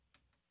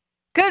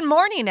Good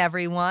morning,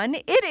 everyone.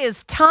 It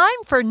is time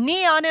for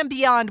Neon and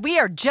Beyond. We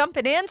are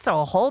jumping in,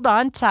 so hold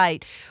on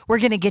tight. We're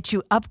going to get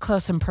you up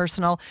close and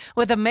personal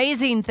with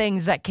amazing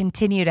things that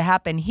continue to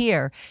happen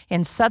here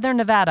in Southern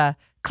Nevada,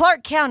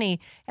 Clark County,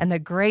 and the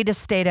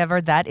greatest state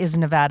ever, that is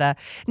Nevada.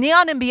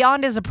 Neon and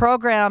Beyond is a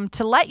program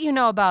to let you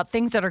know about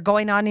things that are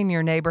going on in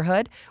your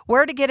neighborhood,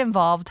 where to get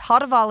involved, how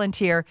to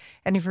volunteer,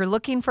 and if you're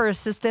looking for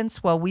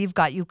assistance, well, we've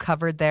got you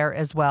covered there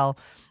as well.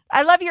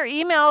 I love your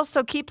emails,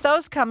 so keep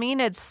those coming.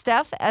 It's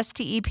Steph,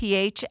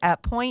 STEPH,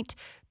 at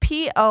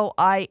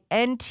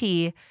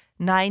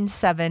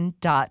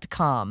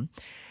POINT97.com.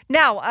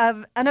 Now,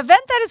 an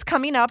event that is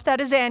coming up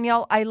that is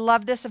annual. I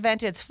love this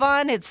event. It's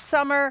fun. It's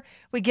summer.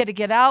 We get to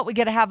get out. We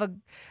get to have a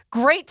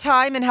great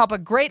time and help a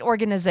great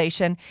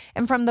organization.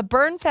 And from the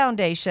Burn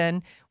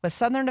Foundation with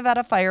Southern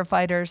Nevada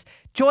firefighters,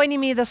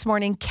 joining me this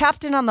morning,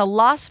 captain on the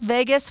Las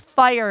Vegas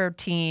fire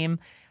team,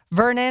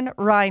 Vernon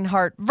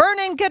Reinhart.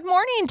 Vernon, good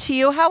morning to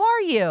you. How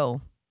are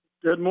you?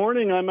 Good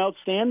morning. I'm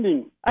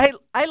outstanding. I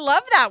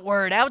love that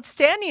word,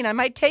 outstanding. I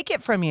might take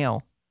it from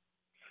you.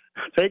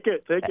 Take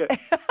it.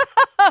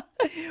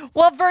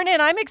 Well,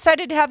 Vernon, I'm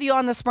excited to have you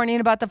on this morning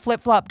about the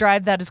flip-flop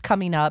drive that is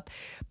coming up.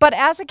 But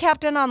as a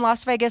captain on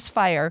Las Vegas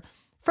Fire,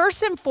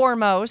 first and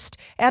foremost,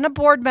 and a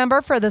board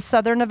member for the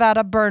Southern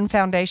Nevada Burn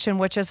Foundation,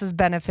 which this is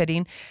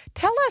benefiting,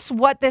 tell us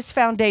what this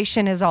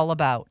foundation is all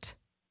about.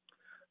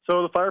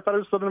 So the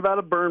Firefighters Southern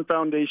Nevada Burn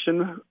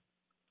Foundation,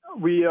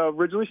 we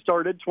originally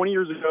started 20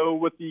 years ago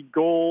with the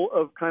goal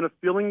of kind of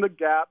filling the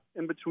gap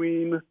in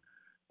between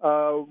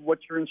what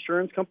your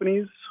insurance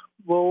companies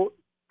will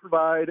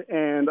provide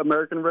and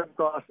American Red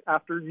Cross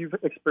after you've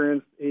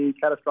experienced a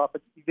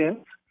catastrophic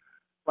event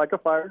like a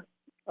fire.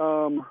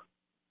 Of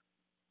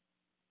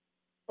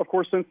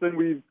course, since then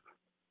we've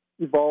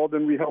evolved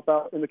and we help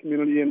out in the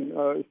community in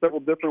several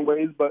different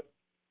ways, but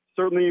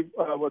certainly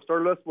what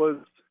started us was,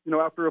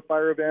 after a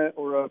fire event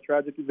or a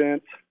tragic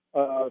event,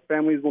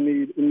 families will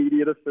need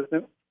immediate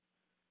assistance.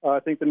 I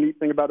think the neat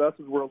thing about us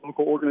is we're a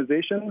local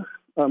organization.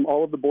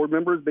 All of the board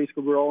members,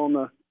 basically, we're all on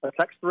a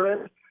text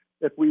thread.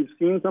 If we've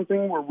seen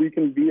something where we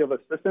can be of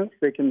assistance,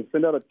 they can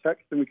send out a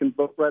text and we can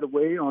vote right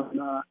away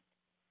on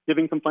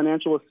giving some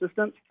financial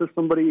assistance to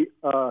somebody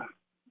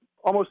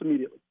almost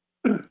immediately.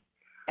 And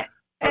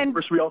of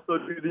course, we also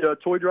do the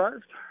toy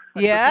drives.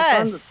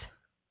 Yes.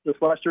 This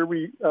last year,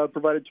 we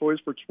provided toys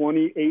for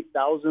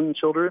 28,000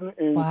 children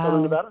in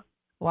Southern Nevada.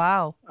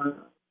 Wow.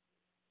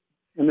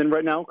 And then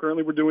right now,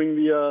 currently, we're doing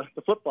the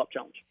flip-flop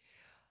challenge.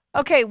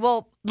 Okay,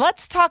 well,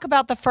 let's talk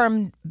about the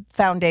Firm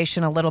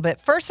Foundation a little bit.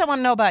 First, I want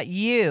to know about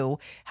you.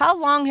 How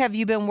long have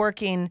you been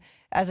working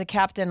as a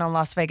captain on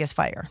Las Vegas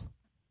Fire?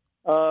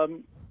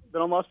 Been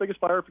on Las Vegas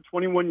Fire for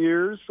 21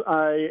 years.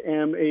 I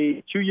am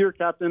a 2-year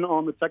captain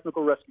on the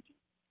technical rescue team.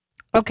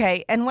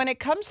 Okay, and when it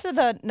comes to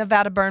the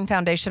Nevada Burn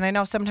Foundation, I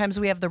know sometimes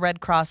we have the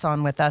Red Cross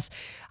on with us.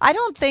 I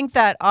don't think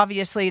that,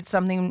 obviously, it's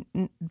something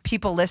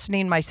people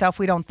listening, myself,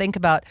 we don't think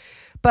about.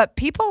 But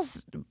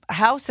people's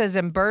houses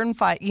and burn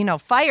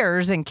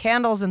fires and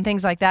candles and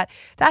things like that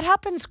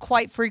happens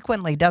quite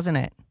frequently, doesn't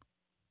it?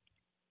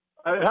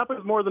 It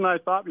happens more than I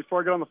thought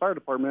before I got on the fire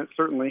department,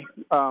 certainly.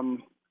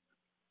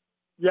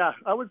 Yeah,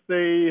 I would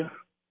say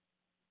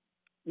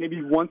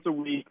maybe once a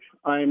week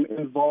I'm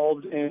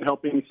involved in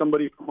helping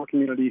somebody from our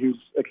community who's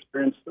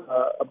experienced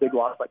a big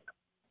loss like that.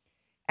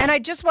 And I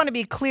just want to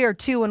be clear,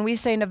 too, when we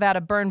say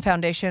Nevada Burn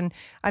Foundation,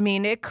 I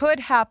mean, it could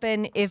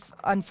happen if,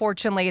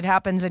 unfortunately, it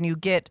happens and you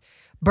get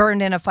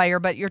burned in a fire,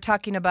 but you're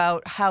talking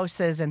about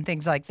houses and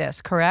things like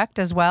this, correct,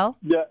 as well?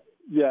 Yeah,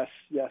 yes,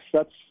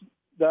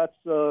 that's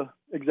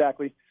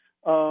exactly.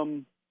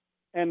 And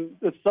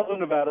it's Southern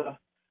Nevada,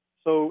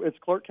 so it's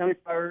Clark County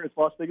Fire, it's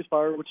Las Vegas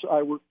Fire, which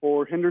I work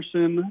for,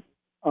 Henderson,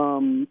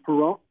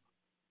 Pahrump,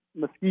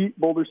 Mesquite,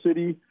 Boulder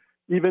City,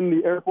 even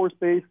the Air Force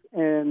Base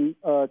and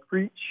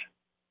Creech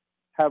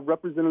have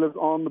representatives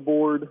on the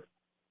board.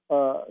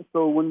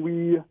 So when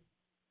we're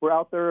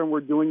out there and we're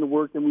doing the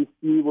work and we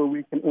see where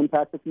we can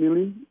impact the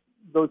community,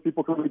 those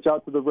people can reach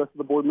out to the rest of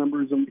the board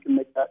members and we can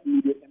make that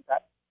immediate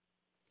impact.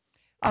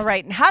 All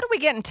right. And how do we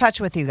get in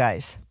touch with you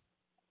guys?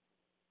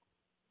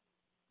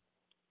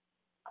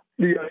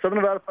 The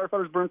Southern Nevada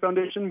Firefighters Burn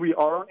Foundation, we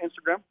are on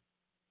Instagram.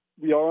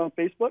 We are on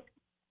Facebook.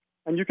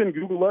 And you can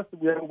Google us.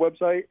 We have a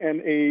website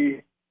and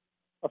a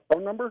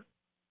phone number.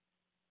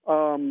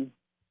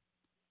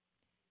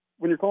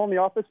 When you're calling the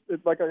office,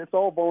 it's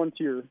all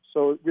volunteer.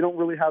 So we don't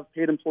really have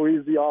paid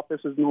employees. The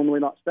office is normally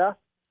not staffed.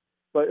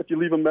 But if you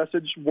leave a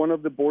message, one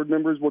of the board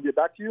members will get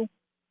back to you.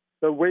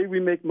 The way we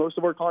make most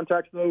of our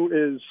contacts, though,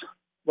 is,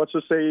 let's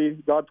just say,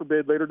 God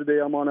forbid, later today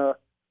I'm on a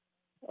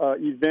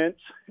event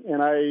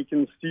and I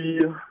can see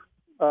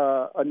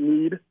a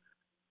need.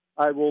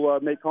 I will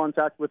make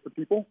contact with the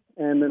people,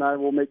 and then I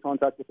will make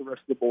contact with the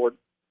rest of the board.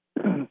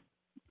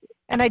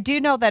 And I do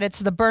know that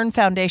it's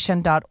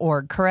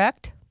theburnfoundation.org,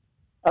 correct?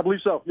 I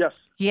believe so. Yes.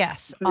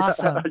 Yes.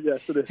 Awesome.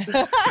 Yes, it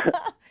is.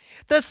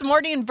 This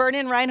morning,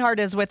 Vernon Reinhardt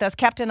is with us,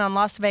 captain on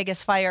Las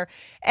Vegas Fire.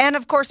 And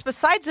of course,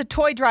 besides the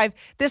toy drive,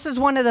 this is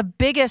one of the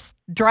biggest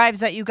drives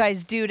that you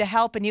guys do to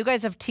help. And you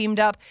guys have teamed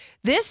up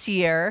this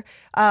year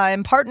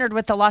and partnered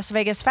with the Las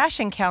Vegas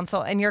Fashion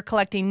Council. And you're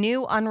collecting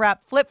new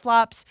unwrapped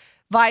flip-flops,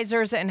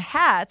 visors, and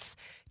hats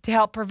to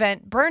help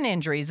prevent burn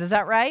injuries. Is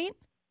that right?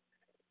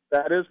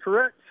 That is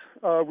correct.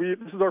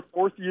 This is our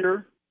 4th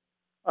year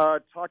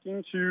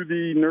talking to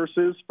the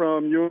nurses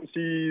from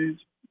UNC's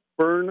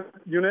burn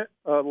unit,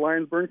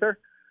 Lions Burn Care.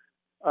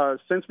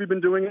 Since we've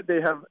been doing it,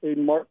 they have a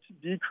marked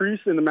decrease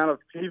in the amount of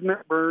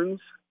pavement burns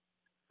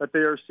that they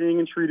are seeing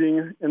and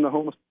treating in the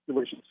homeless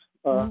populations.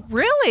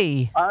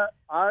 Really?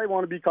 I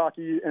want to be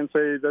cocky and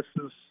say this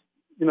is,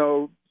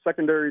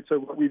 secondary to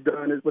what we've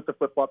done is with the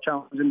flip-flop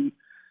challenge and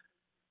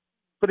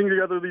putting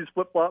together these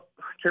flip-flop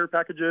care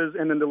packages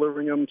and then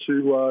delivering them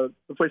to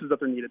the places that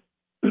they're needed.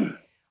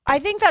 I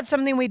think that's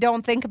something we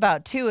don't think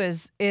about, too,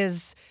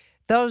 is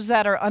those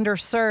that are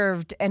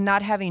underserved and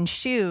not having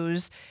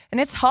shoes. And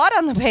it's hot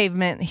on the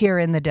pavement here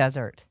in the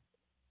desert.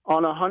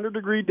 On a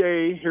 100-degree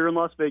day here in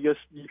Las Vegas,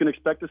 you can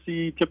expect to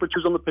see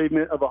temperatures on the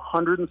pavement of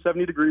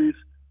 170 degrees.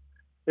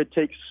 It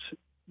takes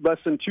less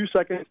than 2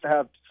 seconds to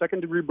have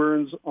second-degree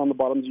burns on the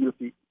bottoms of your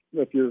feet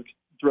if you're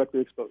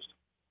directly exposed.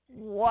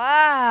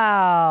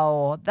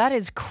 Wow, that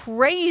is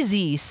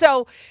crazy.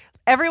 So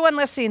everyone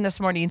listening this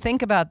morning,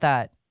 think about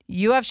that.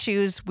 You have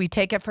shoes. We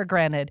take it for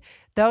granted.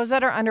 Those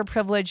that are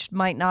underprivileged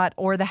might not,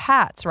 or the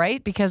hats,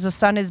 right? Because the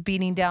sun is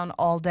beating down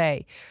all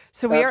day.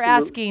 So we are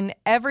asking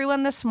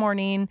everyone this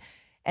morning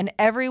and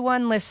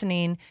everyone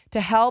listening to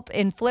help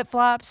in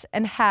flip-flops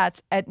and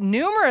hats at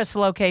numerous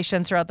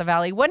locations throughout the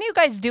valley. When are you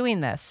guys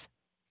doing this?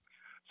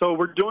 So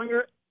we're doing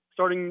it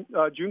starting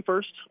June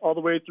 1st all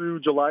the way through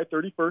July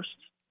 31st.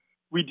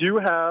 We do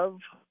have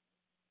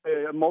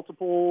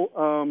multiple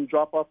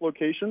drop-off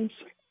locations.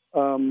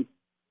 Fire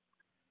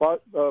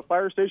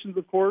stations,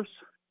 of course.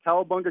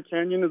 Cowabunga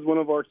Canyon is one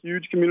of our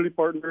huge community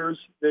partners.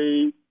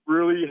 They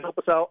really help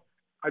us out.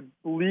 I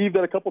believe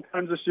that a couple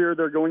times this year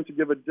they're going to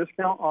give a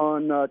discount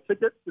on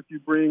tickets if you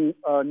bring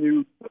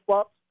new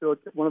flip-flops to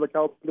one of the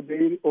Cowabunga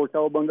Bay or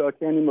Cowabunga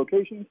Canyon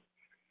locations.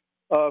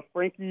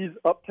 Frankie's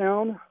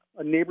Uptown,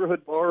 a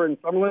neighborhood bar in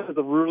Summerlin, is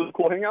a really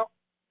cool hangout.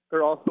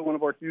 They're also one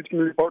of our huge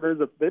community partners.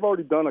 They've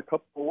already done a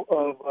couple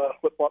of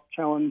flip-flop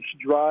challenge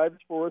drives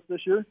for us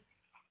this year.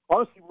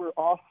 Honestly, we're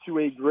off to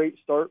a great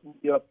start.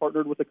 We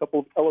partnered with a couple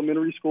of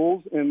elementary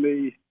schools, and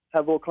they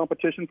have a little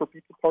competition for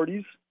pizza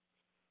parties.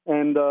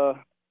 And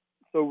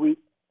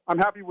I'm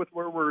happy with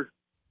where we're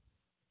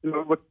at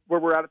the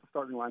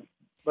starting line.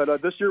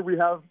 But this year we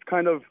have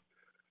kind of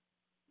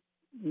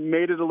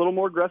made it a little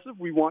more aggressive.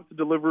 We want to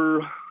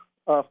deliver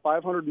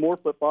 500 more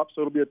flip-flops,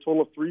 so it'll be a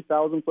total of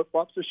 3,000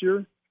 flip-flops this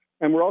year.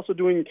 And we're also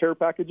doing care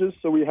packages,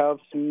 so we have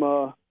some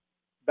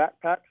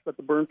backpacks that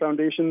the Burn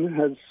Foundation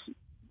has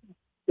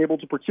able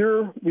to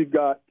procure. We've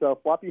got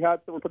floppy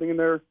hats that we're putting in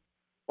there,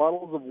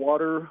 bottles of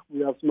water.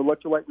 We have some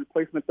electrolyte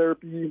replacement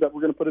therapy that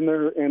we're going to put in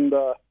there, and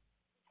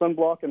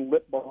sunblock and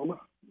lip balm.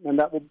 And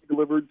that will be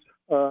delivered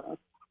throughout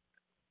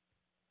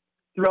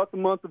the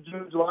month of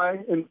June and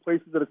July in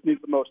places that it's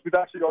needed the most. We've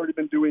actually already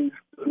been doing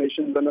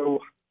donations. I know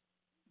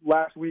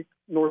last week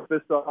North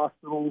Vista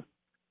Hospital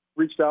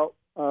reached out.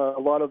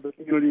 A lot of the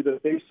community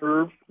that they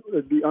serve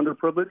is the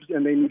underprivileged,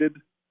 and they needed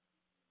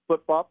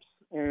flip-flops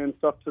and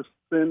stuff to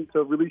send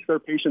to release their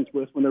patients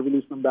with when they're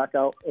releasing them back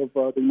out of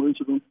the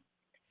emergency room.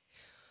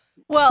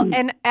 Well,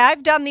 and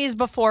I've done these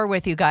before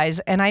with you guys,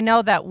 and I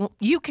know that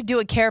you could do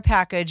a care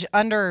package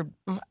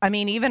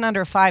even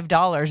under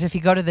 $5. If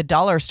you go to the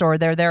dollar store,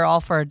 they're there all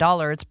for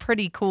 $1. It's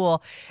pretty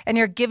cool. And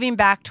you're giving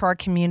back to our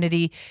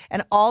community,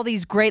 and all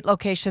these great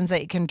locations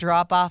that you can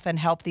drop off and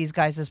help these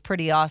guys is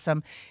pretty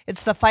awesome.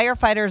 It's the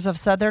Firefighters of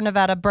Southern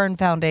Nevada Burn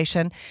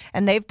Foundation,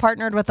 and they've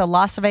partnered with the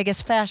Las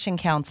Vegas Fashion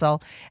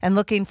Council and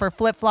looking for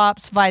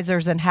flip-flops,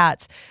 visors, and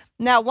hats.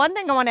 Now, one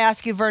thing I want to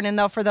ask you, Vernon,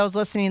 though, for those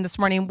listening this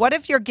morning, what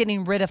if you're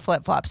getting rid of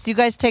flip-flops? Do you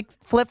guys take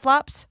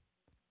flip-flops?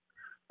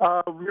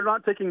 We're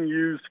not taking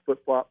used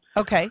flip-flops.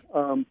 Okay.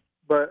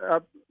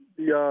 But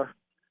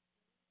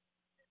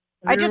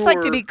I just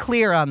like to be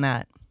clear on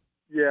that.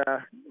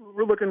 Yeah,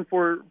 we're looking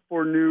for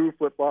new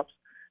flip-flops.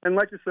 And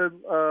like you said,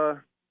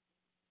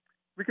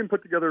 we can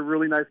put together a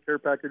really nice care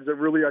package that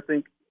really, I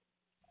think,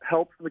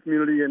 helps the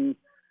community and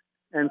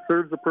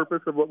serves the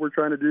purpose of what we're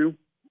trying to do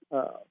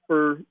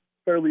for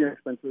fairly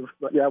inexpensive.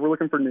 But yeah, we're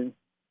looking for new.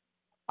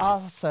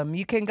 Awesome.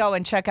 You can go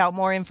and check out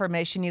more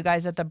information, you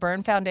guys, at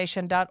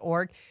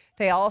theburnfoundation.org.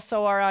 They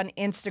also are on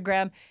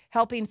Instagram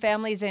helping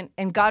families, and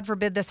God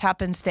forbid this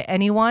happens to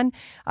anyone.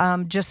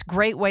 Just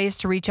great ways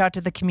to reach out to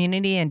the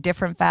community in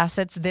different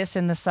facets this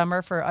in the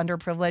summer for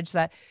underprivileged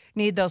that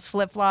need those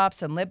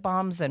flip-flops and lip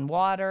balms and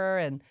water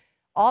and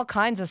all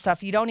kinds of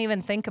stuff. You don't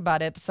even think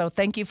about it. So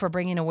thank you for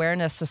bringing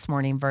awareness this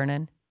morning,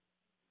 Vernon.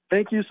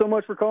 Thank you so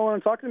much for calling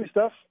and talking to me,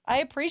 Steph. I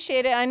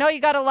appreciate it. I know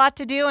you got a lot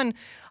to do and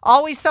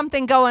always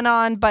something going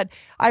on, but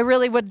I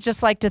really would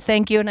just like to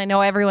thank you, and I know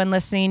everyone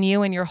listening,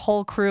 you and your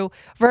whole crew.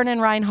 Vernon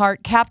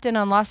Reinhart, captain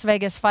on Las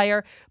Vegas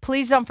Fire.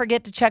 Please don't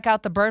forget to check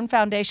out the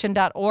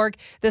burnfoundation.org.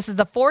 This is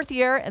the 4th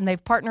year, and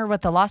they've partnered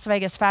with the Las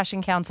Vegas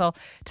Fashion Council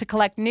to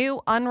collect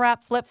new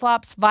unwrapped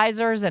flip-flops,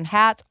 visors, and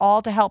hats,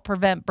 all to help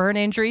prevent burn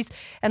injuries.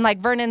 And like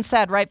Vernon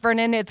said, right,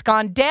 Vernon, it's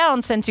gone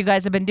down since you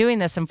guys have been doing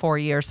this in 4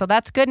 years, so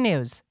that's good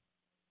news.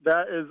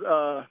 That is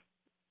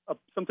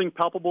something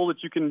palpable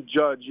that you can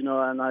judge,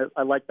 and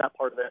I like that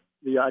part of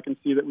it. I can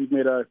see that we've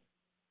made a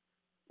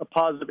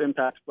positive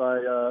impact by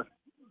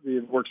the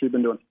works we've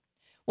been doing.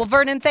 Well,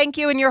 Vernon, thank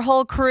you and your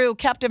whole crew.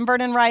 Captain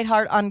Vernon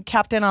Reinhart,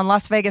 captain on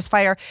Las Vegas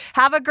Fire.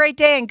 Have a great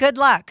day and good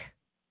luck.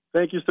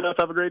 Thank you, Steph.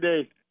 Have a great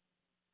day.